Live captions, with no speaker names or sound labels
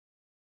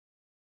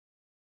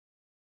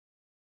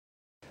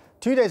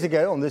2 days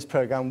ago on this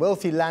programme,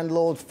 wealthy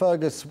landlord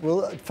Fergus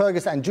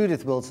and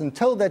Judith Wilson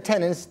told their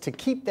tenants to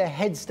keep their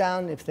heads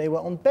down if they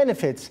were on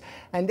benefits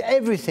and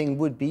everything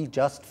would be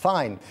just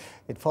fine.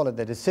 It followed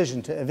their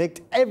decision to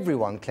evict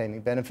everyone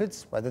claiming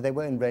benefits, whether they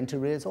were in rent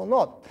arrears or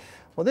not.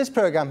 Well, this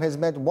programme has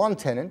met one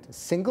tenant, a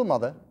single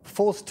mother,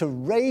 forced to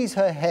raise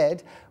her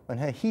head when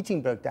her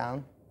heating broke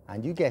down,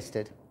 and you guessed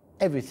it,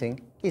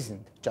 everything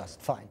isn't just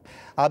fine.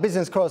 Our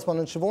business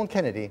correspondent Siobhan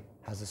Kennedy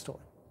has the story.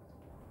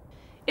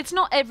 It's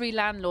not every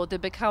landlord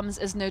that becomes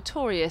as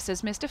notorious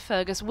as Mr.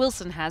 Fergus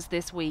Wilson has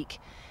this week.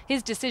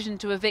 His decision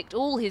to evict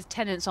all his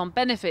tenants on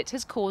benefit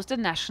has caused a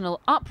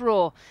national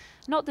uproar.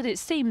 Not that it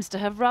seems to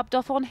have rubbed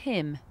off on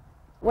him.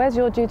 Where's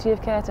your duty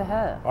of care to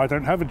her? I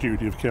don't have a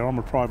duty of care, I'm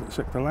a private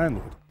sector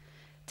landlord.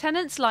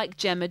 Tenants like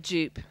Gemma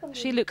Dupe.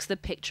 She looks the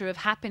picture of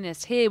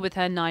happiness here with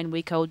her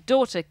 9-week-old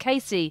daughter,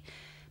 Casey.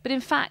 But in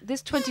fact,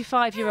 this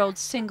 25-year-old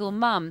single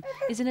mum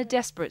is in a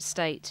desperate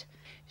state.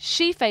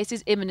 She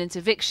faces imminent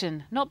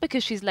eviction, not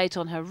because she's late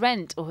on her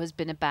rent or has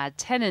been a bad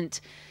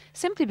tenant,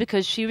 simply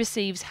because she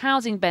receives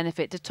housing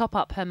benefit to top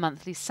up her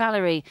monthly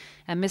salary,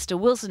 and Mr.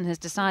 Wilson has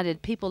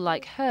decided people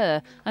like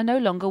her are no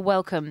longer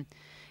welcome.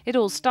 It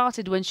all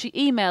started when she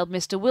emailed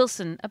Mr.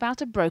 Wilson about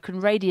a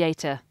broken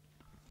radiator.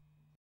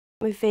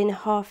 Within a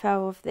half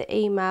hour of the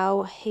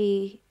email,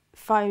 he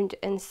phoned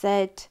and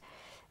said,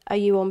 "Are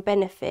you on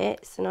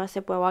benefits?" And I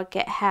said, "Well, I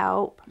get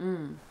help."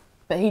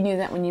 But he knew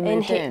that when you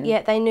moved in?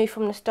 Yeah, they knew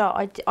from the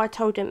start. I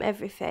told him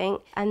everything.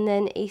 And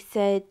then he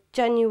said,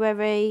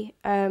 "January,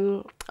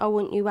 I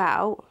want you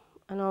out."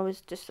 And I was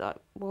just like,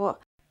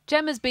 what?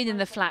 Gemma's been in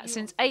the flat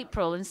since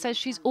April and says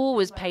she's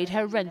always paid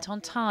her rent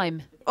on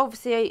time.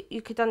 Obviously,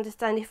 you could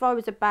understand if I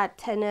was a bad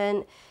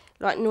tenant,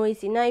 like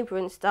noisy neighbour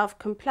and stuff,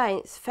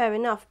 complaints, fair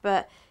enough.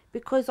 But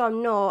because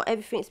I'm not,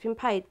 everything's been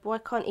paid, why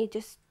can't he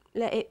just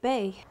let it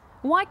be?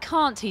 Why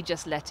can't he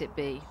just let it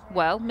be?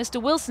 Well,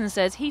 Mr. Wilson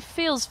says he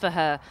feels for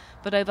her,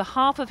 but over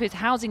half of his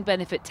housing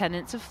benefit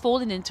tenants have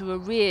fallen into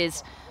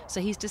arrears, so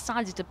he's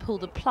decided to pull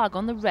the plug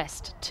on the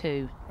rest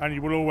too. And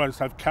you will always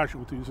have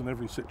casualties in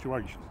every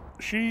situation.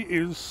 She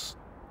is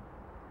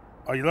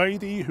a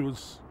lady who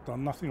has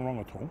done nothing wrong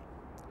at all,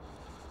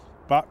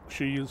 but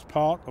she is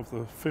part of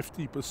the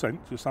 50%,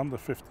 just under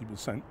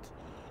 50%,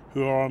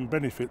 who are on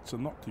benefits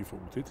and not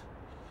defaulted,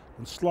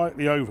 and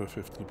slightly over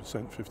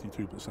 50%,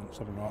 52%,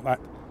 something like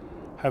that,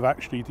 have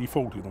actually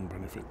defaulted on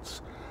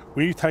benefits.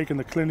 We've taken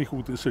the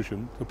clinical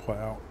decision to put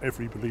out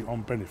everybody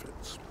on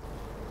benefits.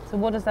 So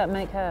what does that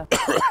make her?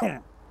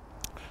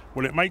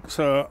 Well, it makes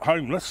her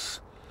homeless.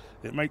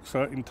 It makes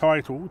her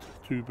entitled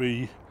to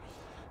be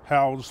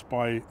housed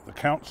by the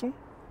council.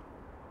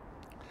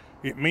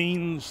 It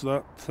means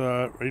that,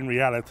 in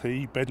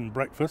reality, bed and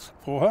breakfast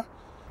for her.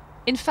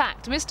 In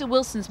fact, Mr.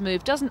 Wilson's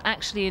move doesn't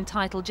actually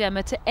entitle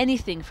Gemma to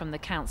anything from the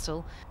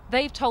council.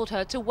 They've told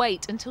her to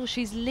wait until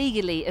she's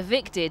legally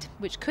evicted,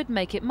 which could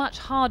make it much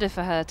harder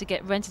for her to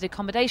get rented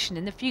accommodation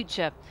in the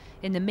future.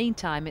 In the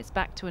meantime, it's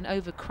back to an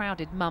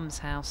overcrowded mum's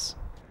house.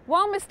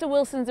 While Mr.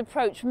 Wilson's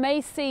approach may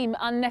seem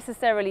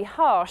unnecessarily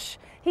harsh,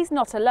 he's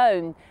not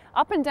alone.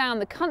 Up and down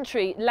the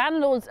country,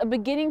 landlords are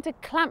beginning to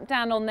clamp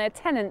down on their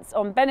tenants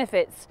on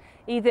benefits,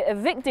 either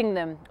evicting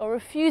them or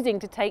refusing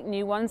to take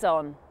new ones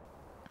on.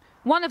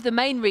 One of the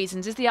main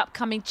reasons is the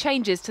upcoming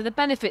changes to the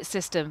benefit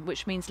system,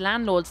 which means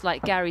landlords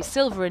like Gary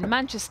Silver in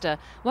Manchester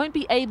won't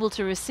be able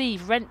to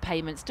receive rent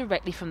payments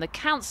directly from the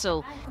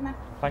council.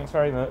 Thanks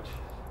very much.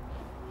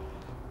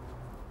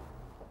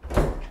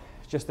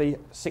 Just the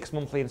 6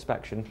 monthly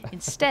inspection.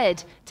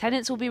 Instead,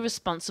 tenants will be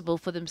responsible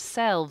for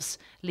themselves,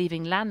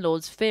 leaving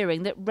landlords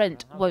fearing that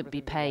rent won't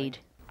be paid.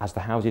 As the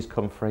houses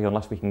come free,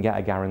 unless we can get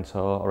a guarantor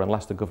or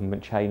unless the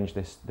government change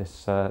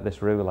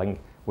this ruling,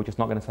 we're just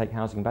not going to take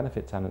housing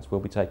benefit tenants. We'll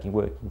be taking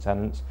working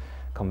tenants,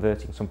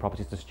 converting some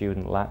properties to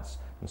student lets,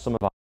 and some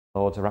of our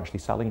landlords are actually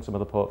selling some of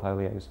the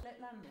portfolios.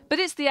 But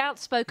it's the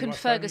outspoken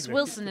Fergus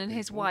Wilson and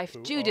his wife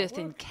Judith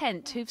in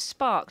Kent who've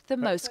sparked the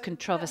most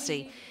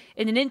controversy.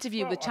 In an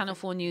interview with Channel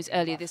 4 News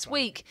earlier this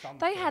week,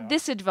 they had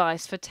this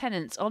advice for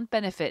tenants on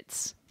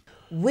benefits.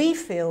 We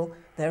feel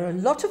there are a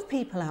lot of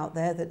people out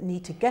there that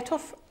need to get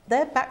off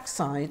their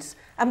backsides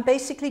and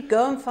basically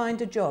go and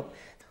find a job.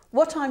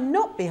 What I'm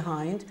not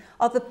behind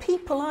are the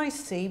people I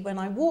see when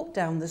I walk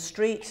down the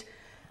street,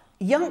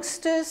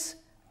 youngsters,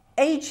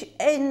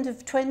 end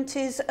of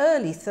 20s,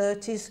 early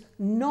 30s,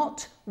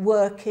 not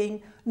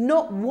working,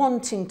 not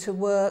wanting to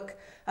work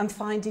and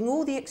finding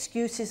all the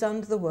excuses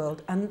under the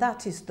world, and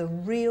that is the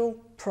real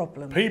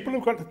problem. People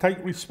have got to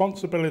take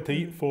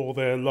responsibility for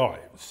their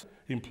lives.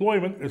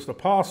 Employment is the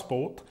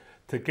passport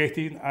to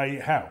getting a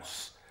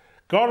house.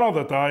 Gone are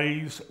the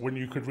days when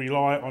you could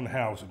rely on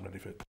housing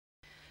benefit.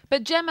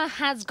 But Gemma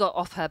has got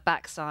off her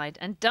backside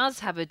and does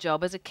have a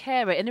job as a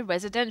carer in a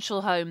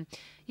residential home.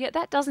 Yet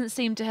that doesn't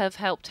seem to have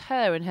helped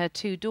her and her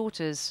 2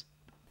 daughters.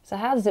 So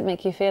how does it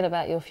make you feel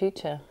about your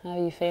future? How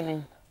are you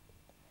feeling?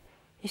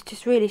 It's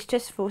just really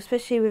stressful,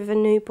 especially with a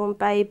newborn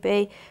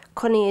baby.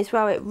 Connie as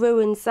well, it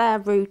ruins their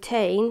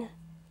routine.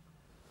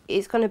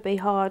 It's going to be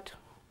hard.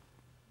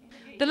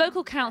 The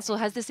local council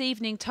has this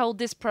evening told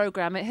this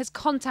programme it has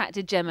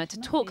contacted Gemma to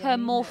talk her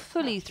more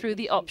fully through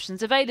the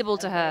options available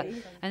to her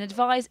and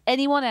advise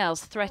anyone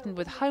else threatened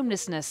with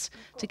homelessness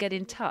to get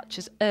in touch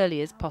as early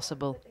as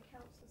possible.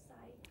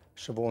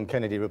 Siobhan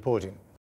Kennedy reporting.